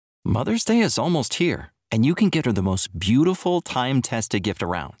Mother's Day is almost here, and you can get her the most beautiful time-tested gift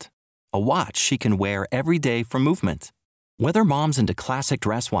around. A watch she can wear every day from Movement. Whether mom's into classic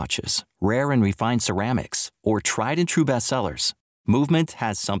dress watches, rare and refined ceramics, or tried and true bestsellers, Movement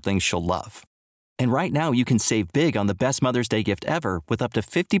has something she'll love. And right now you can save big on the best Mother's Day gift ever with up to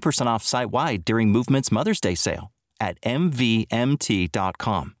 50% off site-wide during Movement's Mother's Day sale at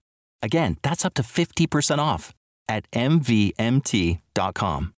MVMT.com. Again, that's up to 50% off at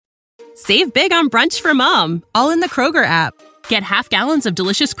MVMT.com. Save big on brunch for mom, all in the Kroger app. Get half gallons of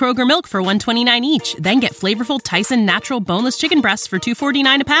delicious Kroger milk for $1.29 each. Then get flavorful Tyson natural boneless chicken breasts for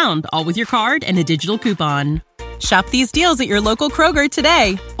 $2.49 a pound, all with your card and a digital coupon. Shop these deals at your local Kroger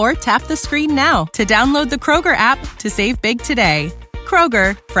today, or tap the screen now to download the Kroger app to save big today.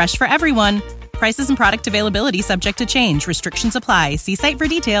 Kroger, fresh for everyone. Prices and product availability subject to change. Restrictions apply. See site for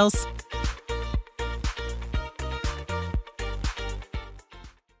details.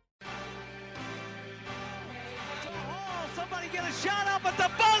 Somebody get a shot up at the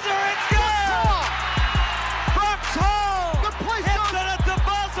buzzer. It's good. Brooks Hall hits it at the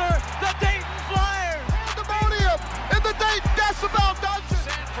buzzer. The Dayton Flyers. Pandemonium in the Dayton Decibel Dungeon.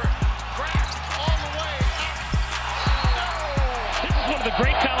 Sanford crashed all the way out. This is one of the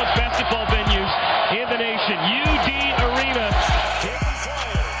great college basketball venues in the nation. UD Arena. Dayton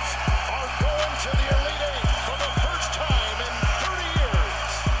Flyers are going to the Elite Eight for the first time in 30 years.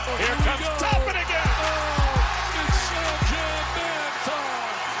 Here comes Toppin again. It's Showtime Man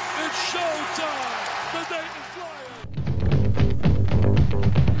time. It's showtime. The Dayton Flyers.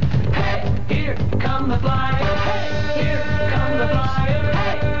 Hey, here come the Flyers. Hey, here come the Flyers.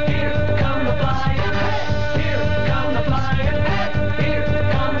 Hey, here come the Flyers. Hey, here come the Flyers. Hey,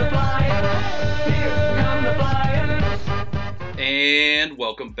 here come the Flyers. Here come the Flyers. And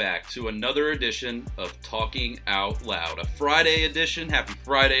welcome back to another edition of Talking Out Loud, a Friday edition. Happy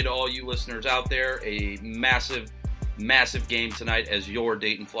Friday to all you listeners out there. A massive game tonight as your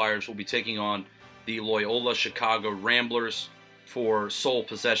Dayton Flyers will be taking on the Loyola Chicago Ramblers for sole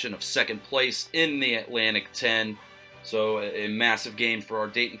possession of second place in the Atlantic 10. So a massive game for our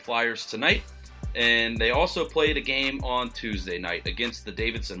Dayton Flyers tonight. And they also played a game on Tuesday night against the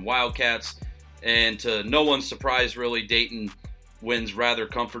Davidson Wildcats. And to no one's surprise, really, Dayton wins rather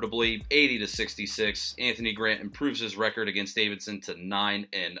comfortably, 80-66. Anthony Grant improves his record against Davidson to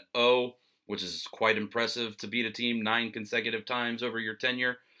 9-0, which is quite impressive to beat a team 9 consecutive times over your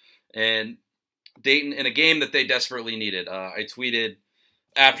tenure. And Dayton, in a game that they desperately needed. I tweeted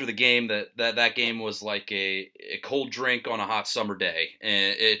after the game that game was like a cold drink on a hot summer day.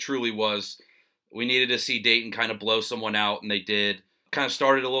 And it truly was. We needed to see Dayton kind of blow someone out, and they did. Kind of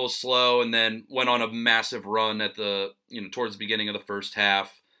started a little slow and then went on a massive run at towards the beginning of the first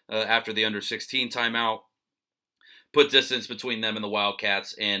half after the under-16 timeout. Put distance between them and the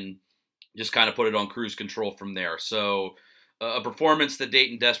Wildcats and just kind of put it on cruise control from there. So a performance that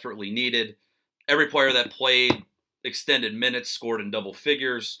Dayton desperately needed. Every player that played extended minutes scored in double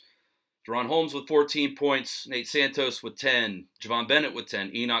figures. Jerron Holmes with 14 points, Nate Santos with 10, Javon Bennett with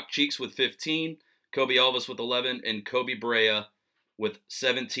 10, Enoch Cheeks with 15, Kobe Elvis with 11, and Kobe Brea with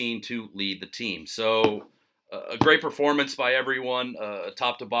 17 to lead the team. So a great performance by everyone,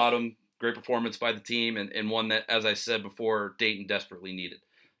 top to bottom, great performance by the team, and one that, as I said before, Dayton desperately needed.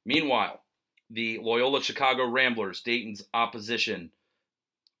 Meanwhile, the Loyola Chicago Ramblers, Dayton's opposition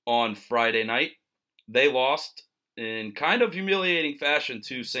on Friday night, they lost in kind of humiliating fashion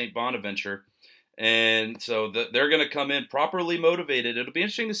to St. Bonaventure. And so they're going to come in properly motivated. It'll be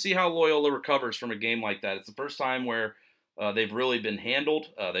interesting to see how Loyola recovers from a game like that. It's the first time where they've really been handled.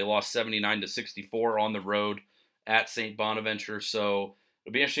 They lost 79-64 on the road at St. Bonaventure. So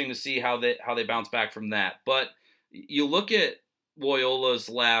it'll be interesting to see how they bounce back from that. But you look at Loyola's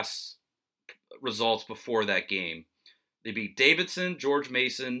last results before that game. They beat Davidson, George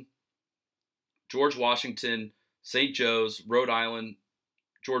Mason, George Washington, St. Joe's, Rhode Island,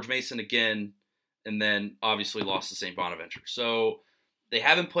 George Mason again, and then obviously lost to St. Bonaventure. So they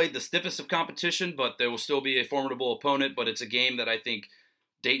haven't played the stiffest of competition, but they will still be a formidable opponent. But it's a game that I think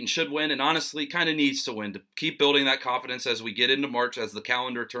Dayton should win, and honestly kind of needs to win to keep building that confidence as we get into March, as the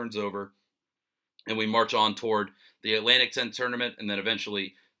calendar turns over, and we march on toward the Atlantic 10 tournament and then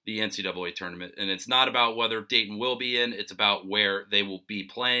eventually the NCAA tournament. And it's not about whether Dayton will be in, it's about where they will be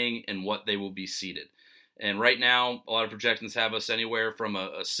playing and what they will be seeded. And right now, a lot of projections have us anywhere from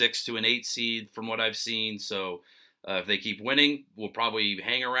a 6 to an 8 seed from what I've seen. So if they keep winning, we'll probably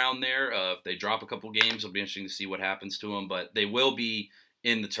hang around there. If they drop a couple games, it'll be interesting to see what happens to them. But they will be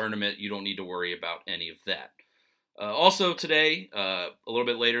in the tournament. You don't need to worry about any of that. Also today, a little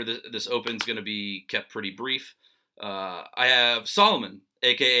bit later, this open's going to be kept pretty brief. I have Solomon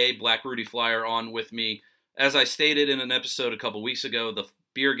a.k.a. Black Rudy Flyer, on with me. As I stated in an episode a couple weeks ago, the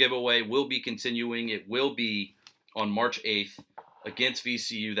beer giveaway will be continuing. It will be on March 8th against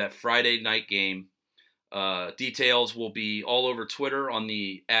VCU, that Friday night game. Details will be all over Twitter on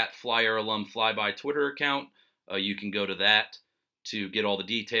the @FlyerAlumFlyby Twitter account. You can go to that to get all the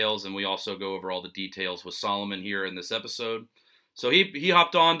details, and we also go over all the details with Solomon here in this episode. So he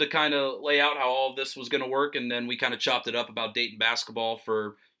hopped on to kind of lay out how all of this was going to work, and then we kind of chopped it up about Dayton basketball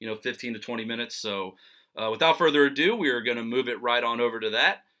for 15 to 20 minutes. So without further ado, we are going to move it right on over to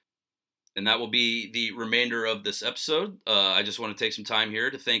that, and that will be the remainder of this episode. I just want to take some time here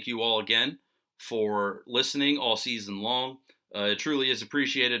to thank you all again for listening all season long. It truly is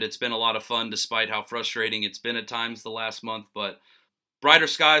appreciated. It's been a lot of fun despite how frustrating it's been at times the last month, but brighter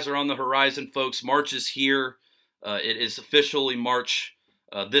skies are on the horizon, folks. March is here. It is officially March.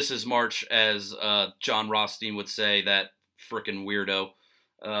 This is March, as John Rothstein would say, that frickin' weirdo.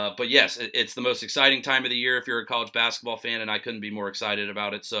 But yes, it's the most exciting time of the year if you're a college basketball fan, and I couldn't be more excited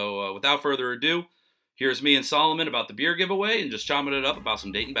about it. So without further ado, here's me and Solomon about the beer giveaway and just chopping it up about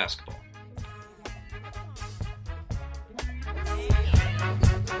some Dayton basketball.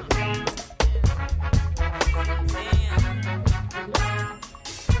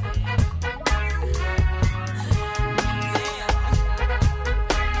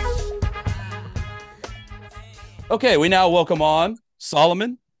 Okay, we now welcome on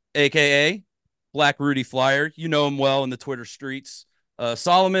Solomon, a.k.a. Black Rudy Flyer. You know him well in the Twitter streets.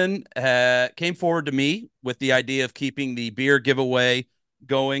 Solomon came forward to me with the idea of keeping the beer giveaway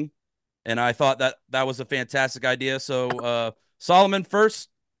going, and I thought that was a fantastic idea. So, Solomon, first,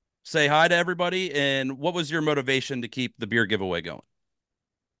 say hi to everybody, and what was your motivation to keep the beer giveaway going?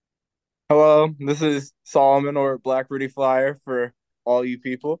 Hello, this is Solomon, or Black Rudy Flyer for all you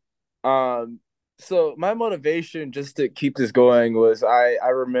people. So my motivation just to keep this going was I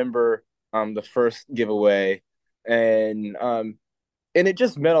remember the first giveaway, and it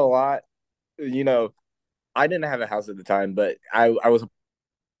just meant a lot. I didn't have a house at the time, but I was a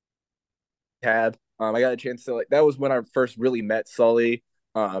tab. I got a chance to, that was when I first really met Sully.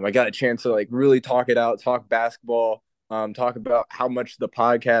 I got a chance to really talk it out, talk basketball, talk about how much the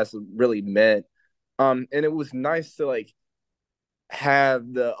podcast really meant. And it was nice to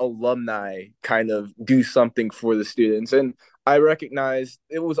have the alumni kind of do something for the students. And I recognized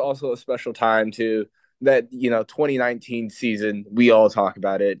it was also a special time too, that 2019 season, we all talk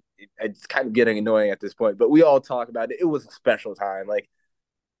about it. It's kind of getting annoying at this point, but we all talk about it. It was a special time.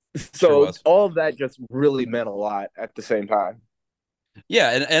 So Sure, all of that just really meant a lot at the same time.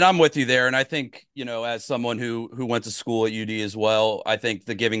 Yeah, and I'm with you there. And I think, as someone who went to school at UD as well, I think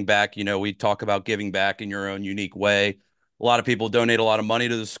the giving back, we talk about giving back in your own unique way. A lot of people donate a lot of money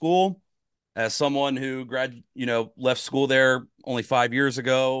to the school. As someone who left school there only 5 years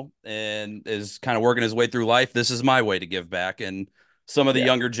ago and is kind of working his way through life, this is my way to give back, and some of the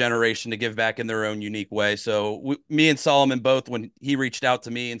younger generation to give back in their own unique way. So me and Solomon both, when he reached out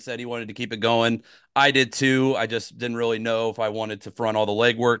to me and said he wanted to keep it going, I did too. I just didn't really know if I wanted to front all the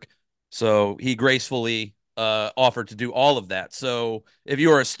legwork. So he gracefully offered to do all of that. So if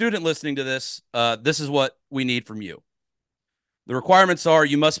you are a student listening to this, this is what we need from you. The requirements are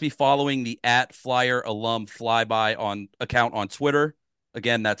you must be following the @FlyerAlumFlyby on account on Twitter.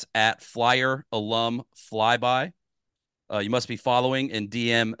 Again, that's @FlyerAlumFlyby. You must be following and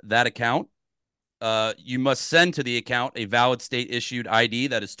DM that account. You must send to the account a valid state-issued ID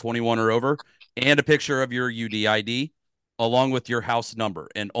that is 21 or over and a picture of your UD ID along with your house number,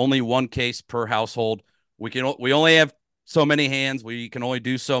 and only one case per household. We only have so many hands. We can only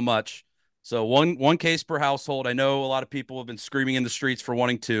do so much. So one case per household. I know a lot of people have been screaming in the streets for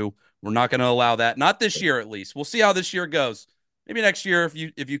wanting two. We're not going to allow that. Not this year, at least. We'll see how this year goes. Maybe next year, if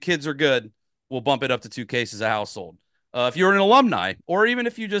you kids are good, we'll bump it up to 2 cases a household. If you're an alumni, or even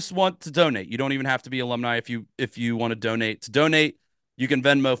if you just want to donate, you don't even have to be alumni. If you want to donate, you can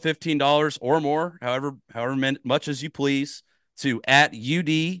Venmo $15 or more, however much as you please, to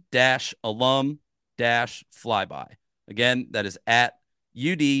 @UD-alum-flyby. Again, that is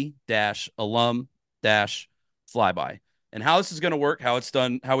 @UD-alum-flyby. And how this is going to work, how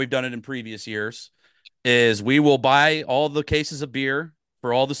we've done it in previous years, is we will buy all the cases of beer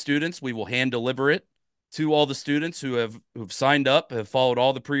for all the students. We will hand deliver it to all the students who've signed up, have followed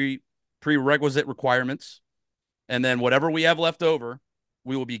all the prerequisite requirements. And then whatever we have left over,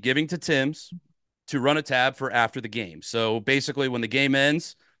 we will be giving to Tim's to run a tab for after the game. So basically, when the game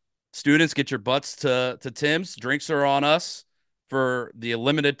ends, students, get your butts to Tim's. Drinks are on us for the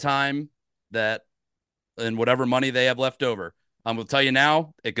limited time and whatever money they have left over. I'm going to tell you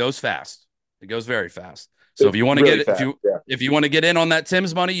now, it goes fast. It goes very fast. So if you want to really get fast. Yeah. if you want to get in on that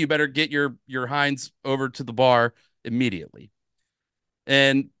Tim's money, you better get your Heinz over to the bar immediately.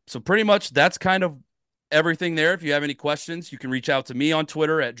 And so pretty much that's kind of everything there. If you have any questions, you can reach out to me on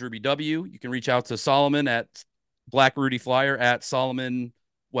Twitter at DrewBW. You can reach out to Solomon at Black Rudy Flyer at Solomon,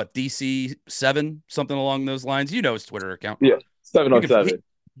 DC7, something along those lines. You know his Twitter account. Yeah. 7 on 7.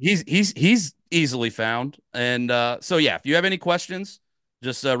 He's easily found. And so yeah, if you have any questions,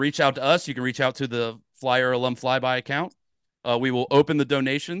 just reach out to us. You can reach out to the Flyer Alum Flyby account. We will open the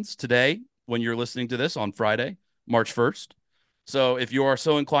donations today when you're listening to this on Friday, March 1st. So if you are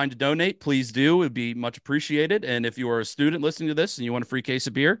so inclined to donate, please do. It would be much appreciated. And if you are a student listening to this and you want a free case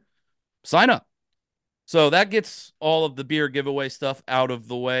of beer, sign up. So that gets all of the beer giveaway stuff out of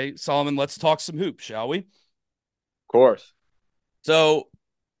the way. Solomon, let's talk some hoops, shall we? Of course. So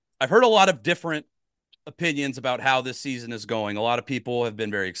I've heard a lot of different opinions about how this season is going. A lot of people have been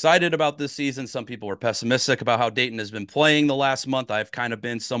very excited about this season. Some people are pessimistic about how Dayton has been playing the last month. I've kind of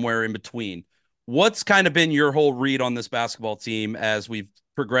been somewhere in between. What's kind of been your whole read on this basketball team as we've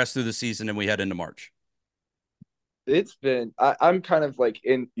progressed through the season and we head into March? It's been I'm kind of like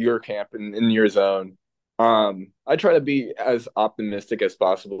in your camp and in your zone. I try to be as optimistic as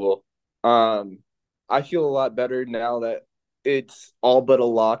possible. I feel a lot better now that it's all but a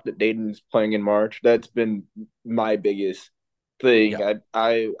lock that Dayton's playing in March. That's been my biggest thing. Yeah.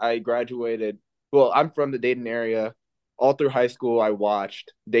 I graduated. Well, I'm from the Dayton area. All through high school, I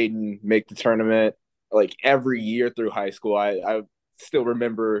watched Dayton make the tournament. Like every year through high school, I still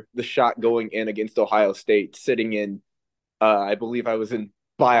remember the shot going in against Ohio State, sitting in. I believe I was in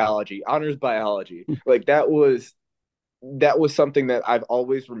biology, honors biology. Like that was something that I've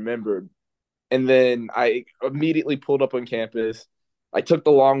always remembered. And then I immediately pulled up on campus. I took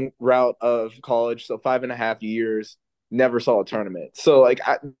the long route of college, so 5.5 years, never saw a tournament. So like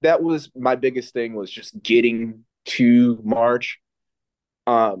that was my biggest thing, was just getting to March.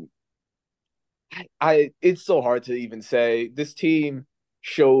 It's so hard to even say. This team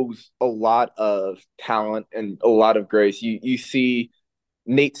shows a lot of talent and a lot of grace. You see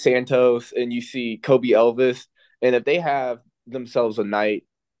Nate Santos and you see Kobe Elvis, and if they have themselves a night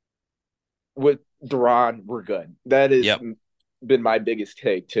with Duran, we're good. That has been my biggest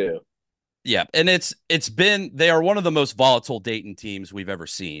take too. Yeah, and they are one of the most volatile Dayton teams we've ever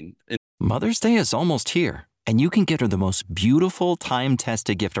seen. Mother's Day is almost here, and you can get her the most beautiful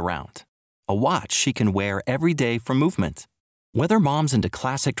time-tested gift around. A watch she can wear every day from Movement. Whether mom's into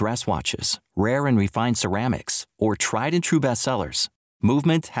classic dress watches, rare and refined ceramics, or tried and true bestsellers,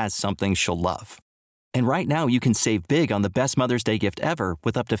 Movement has something she'll love. And right now you can save big on the best Mother's Day gift ever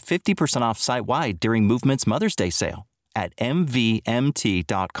with up to 50% off site-wide during Movement's Mother's Day sale at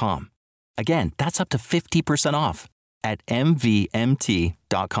MVMT.com. Again, that's up to 50% off at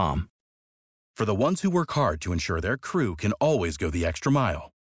MVMT.com. For the ones who work hard to ensure their crew can always go the extra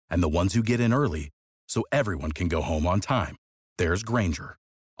mile, and the ones who get in early so everyone can go home on time, there's Grainger,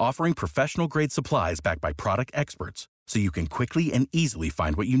 offering professional-grade supplies backed by product experts so you can quickly and easily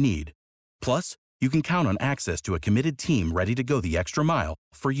find what you need. Plus, you can count on access to a committed team ready to go the extra mile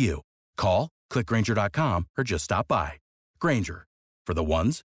for you. Call, click Grainger.com, or just stop by. Grainger, for the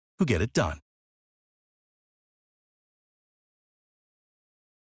ones who get it done.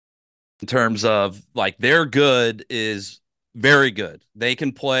 In terms of like their good is very good. They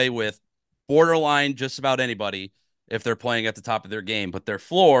can play with borderline just about anybody if they're playing at the top of their game, but their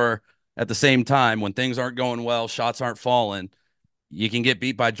floor at the same time, when things aren't going well, shots aren't falling, you can get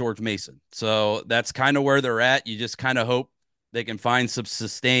beat by George Mason. So that's kind of where they're at. You just kind of hope they can find some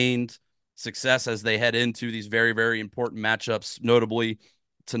sustained success as they head into these very, very important matchups, notably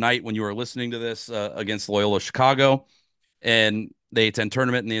tonight when you are listening to this against Loyola Chicago and the A10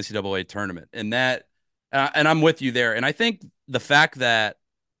 tournament and the NCAA tournament. And that, and I'm with you there. And I think the fact that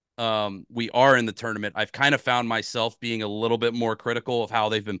we are in the tournament, I've kind of found myself being a little bit more critical of how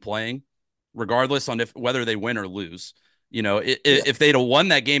they've been playing, regardless on whether they win or lose. You know, if they'd have won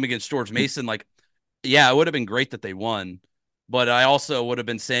that game against George Mason, like, yeah, it would have been great that they won. But I also would have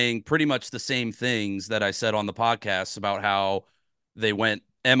been saying pretty much the same things that I said on the podcast about how they went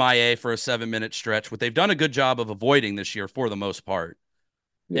MIA for a 7-minute stretch, what they've done a good job of avoiding this year for the most part.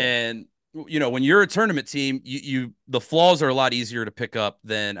 Yeah. And, you know, when you're a tournament team, the flaws are a lot easier to pick up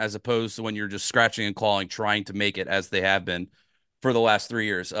than as opposed to when you're just scratching and clawing, trying to make it as they have been for the last 3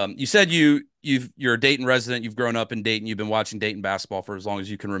 years. You said you're a Dayton resident. You've grown up in Dayton. You've been watching Dayton basketball for as long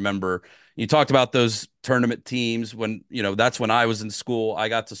as you can remember. You talked about those tournament teams when, you know, that's when I was in school. I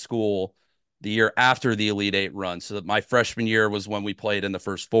got to school the year after the Elite Eight run. So that my freshman year was when we played in the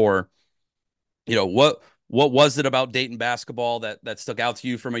first four. You know, what was it about Dayton basketball that stuck out to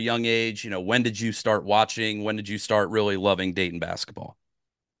you from a young age? When did you start watching? When did you start really loving Dayton basketball?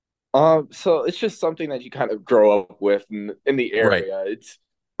 So it's just something that you kind of grow up with in the Right. area. It's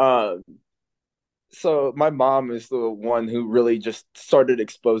um so my mom is the one who really just started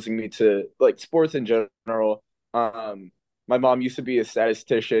exposing me to like sports in general. My mom used to be a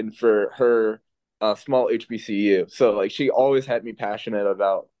statistician for her small HBCU. So like she always had me passionate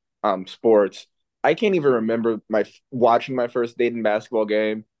about sports. I can't even remember my watching my first Dayton basketball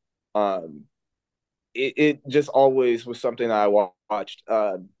game. Um it just always was something that I watched.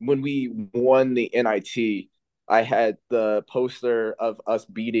 When we won the NIT, I had the poster of us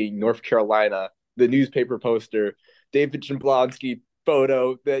beating North Carolina, the newspaper poster, David Jablonski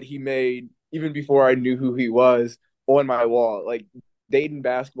photo that he made even before I knew who he was on my wall. Like Dayton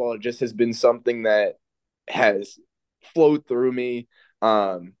basketball just has been something that has flowed through me.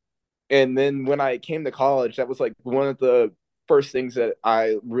 And then when I came to college, that was like one of the first things that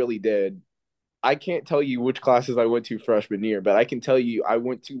I really did. I can't tell you which classes I went to freshman year, but I can tell you I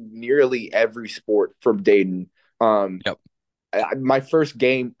went to nearly every sport from Dayton. Yep. My first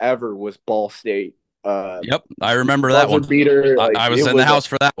game ever was Ball State. Yep. I remember that Buzzer one. beater. Like I was it in the was house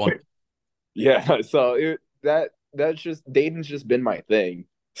for that one. yeah. So that's just Dayton's just been my thing.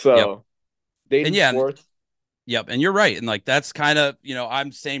 Yep. So And Dayton yeah, sports. yep. And you're right. And like, that's kind of,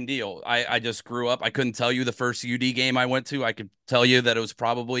 I'm same deal. I just grew up. I couldn't tell you the first UD game I went to. I could tell you that it was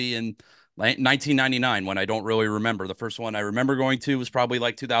probably in 1999 when I don't really remember. The first one I remember going to was probably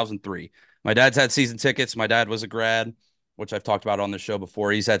like 2003. My dad's had season tickets. My dad was a grad, which I've talked about on the show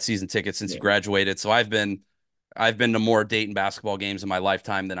before. He's had season tickets since he graduated. So I've been to more Dayton basketball games in my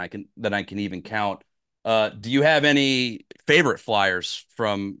lifetime than I can even count. Do you have any favorite Flyers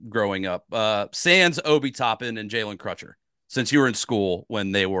from growing up? Sans Obi Toppin and Jalen Crutcher, since you were in school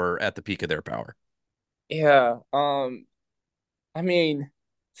when they were at the peak of their power. Yeah. I mean,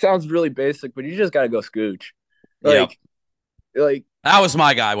 sounds really basic, but you just gotta go Scooch. Yep. Like That was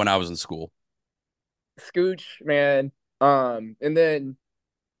my guy when I was in school. Scooch, man. And then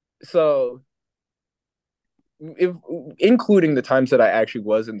so if including the times that I actually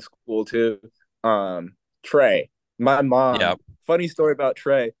was in school too, Trey, my mom, Yeah. funny story about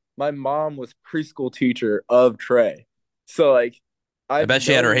Trey. My mom was preschool teacher of Trey. So like I I've bet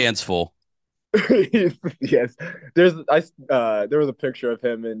she had her known hands full. yes. There was a picture of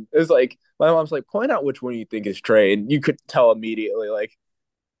him and it was like my mom's like, point out which one you think is Trey, and you could tell immediately like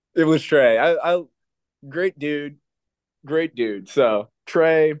it was Trey. I great dude, great dude. So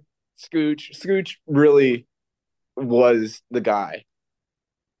Trey, Scooch really was the guy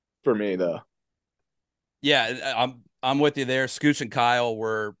for me though. Yeah, I'm with you there. Scooch and Kyle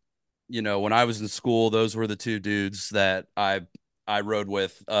were, when I was in school, those were the two dudes that I rode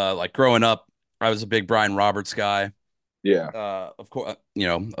with. Like growing up, I was a big Brian Roberts guy. Yeah. Of course,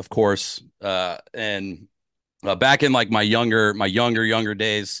 of course. And back in like my younger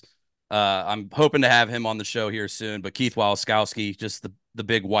days, I'm hoping to have him on the show here soon. But Keith Walaskowski, just the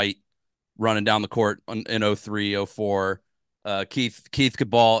big white running down the court in 03, 04. Keith could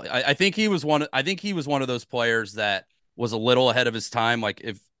ball. I think he was one. I think he was one of those players that was a little ahead of his time. Like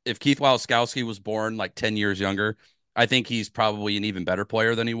if Keith Walaskowski was born like 10 years younger, I think he's probably an even better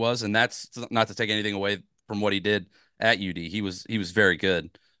player than he was. And that's not to take anything away from what he did at UD. He was very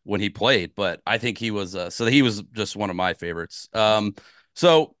good when he played, but I think he was just one of my favorites.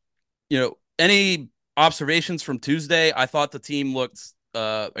 So any observations from Tuesday? I thought the team looked,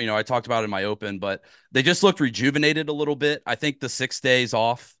 I talked about it in my open, but they just looked rejuvenated a little bit. I think the 6 days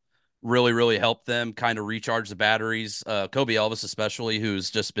off really, really helped them kind of recharge the batteries. Kobe Elvis, especially,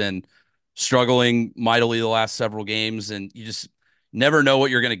 who's just been struggling mightily the last several games, and you just never know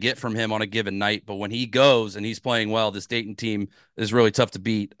what you're going to get from him on a given night. But when he goes and he's playing well, this Dayton team is really tough to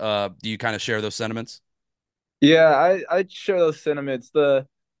beat. Do you kind of share those sentiments? Yeah, I share those sentiments. The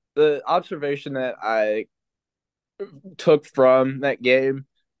observation that I took from that game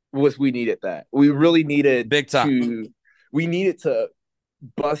was we needed that. We really needed Big time. we needed to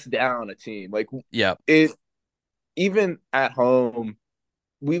bust down a team. Like Yeah. it even at home,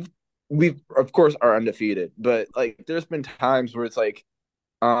 we've of course are undefeated, but like there's been times where it's like,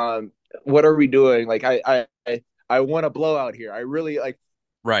 what are we doing? Like I want a blowout here. I really like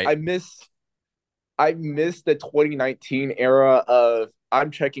Right. I miss the 2019 era of I'm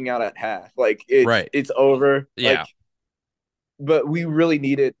checking out at half. Like Right. it's over. Yeah. Like but we really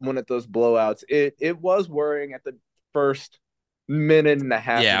needed one of those blowouts. It was worrying at the first minute and a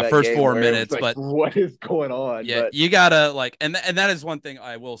half of Yeah, that first game four where it was minutes, like, but what is going on? yeah, But you gotta like, and that is one thing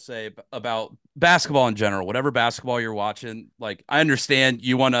I will say about basketball in general. Whatever basketball you're watching, like I understand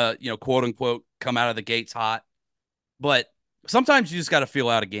you want to, quote unquote, come out of the gates hot, but sometimes you just got to feel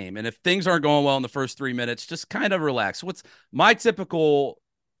out a game. And if things aren't going well in the first 3 minutes, just kind of relax. What's my typical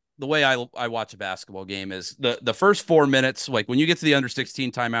the way I watch a basketball game is the first 4 minutes, like when you get to the under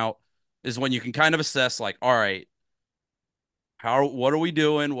 16 timeout, is when you can kind of assess, like, all right, what are we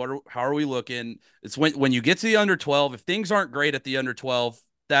doing? How are we looking? It's when you get to the under 12, if things aren't great at the under 12,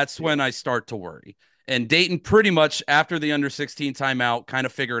 that's when I start to worry. And Dayton pretty much after the under 16 timeout kind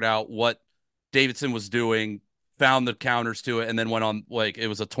of figured out what Davidson was doing, found the counters to it, and then went on like it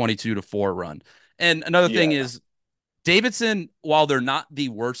was a 22-4 run. And another thing is Davidson, while they're not the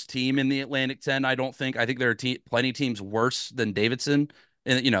worst team in the Atlantic 10, I think there are plenty teams worse than Davidson.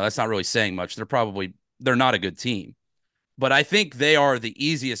 And that's not really saying much. They're not a good team. But I think they are the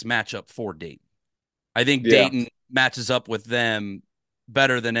easiest matchup for Dayton. I think Dayton matches up with them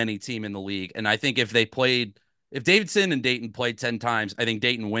better than any team in the league. And I think if Davidson and Dayton played 10 times, I think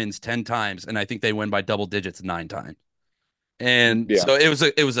Dayton wins 10 times. And I think they win by double digits 9 times. And so it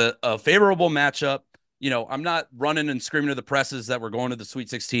was a favorable matchup. I'm not running and screaming to the presses that we're going to the Sweet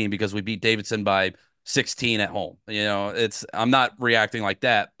 16 because we beat Davidson by 16 at home. I'm not reacting like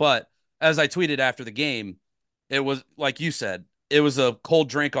that. But as I tweeted after the game, it was like you said, it was a cold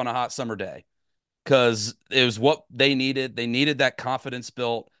drink on a hot summer day because it was what they needed. They needed that confidence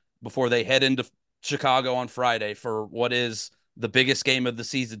built before they head into Chicago on Friday for what is the biggest game of the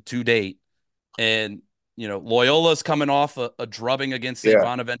season to date. And, Loyola's coming off a drubbing against St.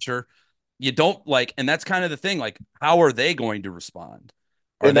 Bonaventure. You don't and that's kind of the thing. Like, how are they going to respond?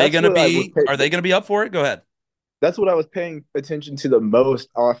 Are they going to be up for it? Go ahead. That's what I was paying attention to the most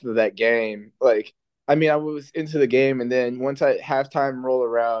off of that game. Like, I mean, I was into the game, and then once halftime rolled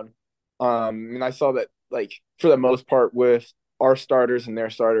around, and I saw that, like, for the most part, with our starters and their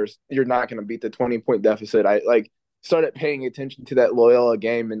starters, you're not going to beat the 20-point deficit. I started paying attention to that Loyola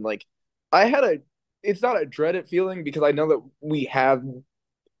game, and it's not a dreaded feeling because I know that we have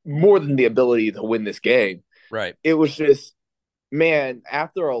more than the ability to win this game. Right. It was just, man,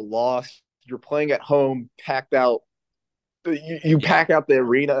 after a loss, you're playing at home, packed out. You pack out the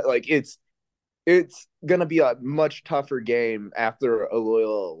arena. Like, it's gonna be a much tougher game after a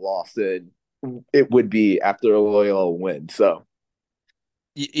Loyola loss than it would be after a Loyola win. So,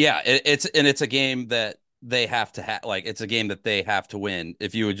 it's a game that they have to have. Like, it's a game that they have to win.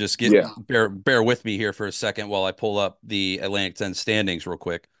 If you would just bear with me here for a second while I pull up the Atlantic 10 standings real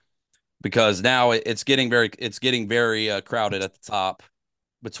quick, because now it's getting very crowded at the top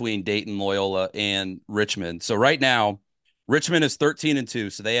between Dayton, Loyola, and Richmond. So right now, Richmond is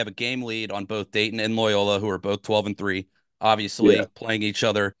 13-2, so they have a game lead on both Dayton and Loyola, who are both 12-3, obviously playing each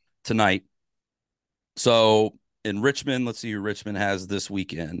other tonight. So in Richmond, let's see who Richmond has this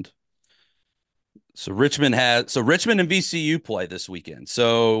weekend. So Richmond and VCU play this weekend.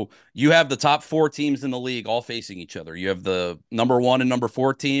 So you have the top 4 teams in the league all facing each other. You have the number 1 and number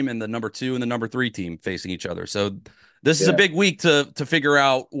 4 team and the number 2 and the number 3 team facing each other. So this is a big week to figure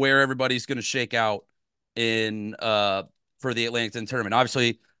out where everybody's going to shake out in for the Atlantic 10 tournament.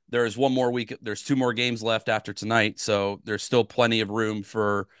 Obviously, there's one more week. There's 2 more games left after tonight, so there's still plenty of room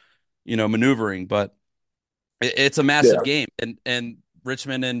for maneuvering. But it's a massive game, and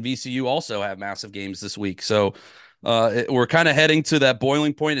Richmond and VCU also have massive games this week. So we're kind of heading to that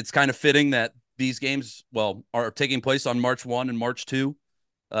boiling point. It's kind of fitting that these games, are taking place on March 1 and March 2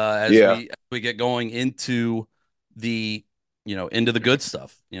 as we get going into the into the good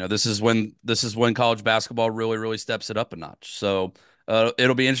stuff. This is when college basketball really, really steps it up a notch. So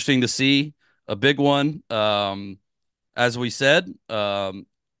it'll be interesting to see a big one. As we said, the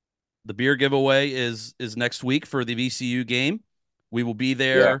beer giveaway is next week for the VCU game. We will be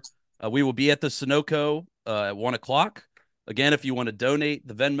there. We will be at the Sunoco at 1:00. Again, if you want to donate,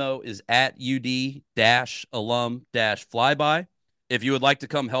 the Venmo is at UD-alum-flyby. If you would like to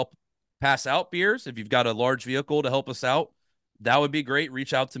come help pass out beers, if you've got a large vehicle to help us out, that would be great.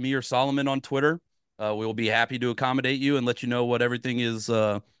 Reach out to me or Solomon on Twitter. We will be happy to accommodate you and let you know what everything is,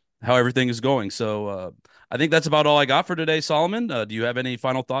 how everything is going. So I think that's about all I got for today, Solomon. Do you have any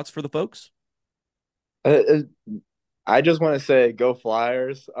final thoughts for the folks? I just want to say, go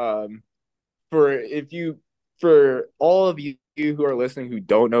Flyers. For all of you who are listening who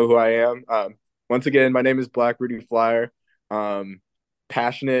don't know who I am, once again, my name is Black Rudy Flyer.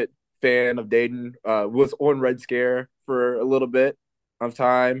 Passionate fan of Dayton. Was on Red Scare for a little bit of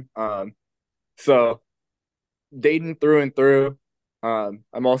time. So Dayton through and through.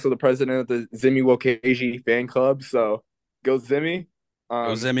 I'm also the president of the Zimi Wokeji fan club. So Go Zimmy.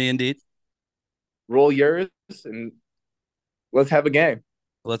 Go Zimmy, indeed. Roll yours, and let's have a game.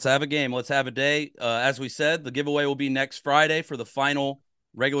 Let's have a game. Let's have a day. As we said, the giveaway will be next Friday for the final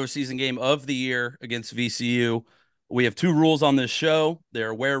regular season game of the year against VCU. We have 2 rules on this show.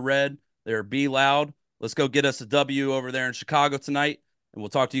 They're wear red. They're be loud. Let's go get us a W over there in Chicago tonight, and we'll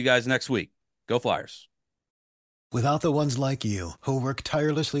talk to you guys next week. Go Flyers. Without the ones like you, who work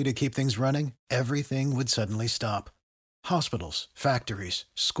tirelessly to keep things running, everything would suddenly stop. Hospitals, factories,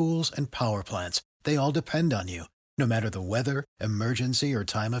 schools, and power plants, they all depend on you. No matter the weather, emergency, or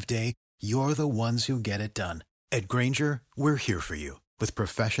time of day, you're the ones who get it done. At Grainger, we're here for you with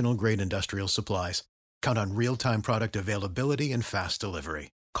professional-grade industrial supplies. Count on real-time product availability and fast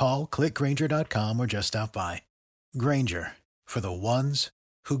delivery. Call, click Grainger.com, or just stop by. Grainger, for the ones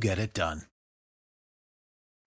who get it done.